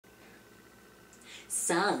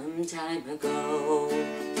Some time ago,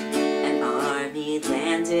 an army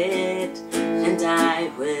landed, and I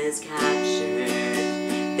was captured.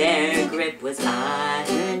 Their grip was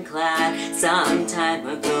ironclad. Some time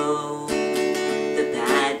ago, the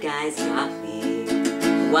bad guys got me.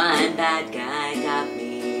 One bad guy got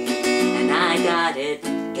me, and I got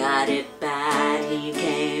it bad. He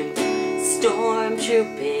came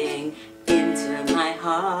stormtrooping into my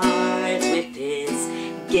heart with his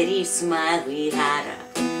giddy smile. We had a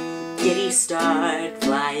giddy start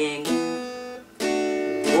flying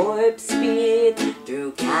warp speed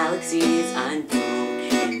through galaxies unknown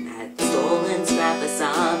in that stolen scrap of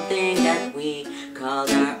something that we called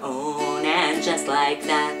our own. And just like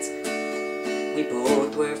that, we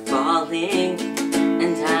both were falling,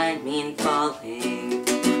 and I mean falling,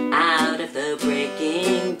 out of the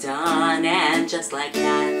breaking dawn. And just like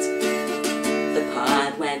that, the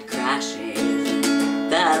pod went crashing,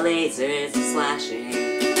 the lasers slashing,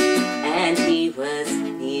 and he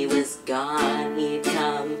was gone. He'd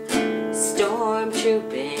come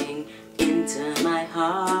stormtrooping into my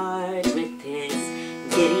heart with his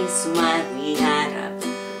giddy smile. We had a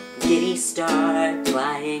giddy start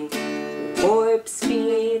flying warp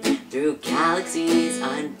speed through galaxies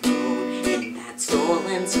unknown in that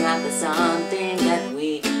stolen scrap of something that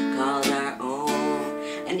we called our own.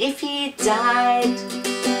 And if he died,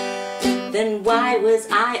 then why was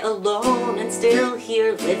I alone and still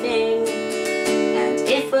here living? And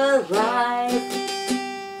if alive,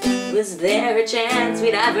 was there a chance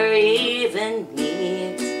we'd ever even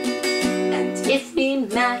meet? And if we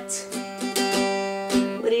met,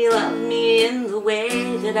 would he love me in the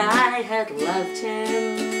way that I had loved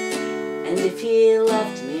him? And if he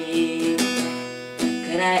loved me,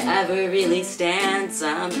 could I ever really stand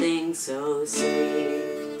something so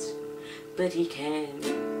sweet? But he came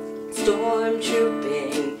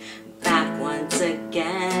stormtrooping back once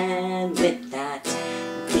again with that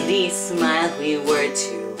giddy smile. We were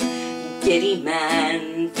two giddy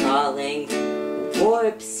men falling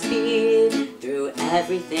warp speed through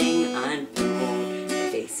everything unknown,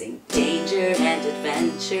 facing danger and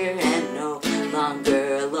adventure and no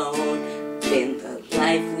longer alone in the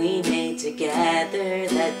life we made together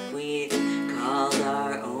that we'd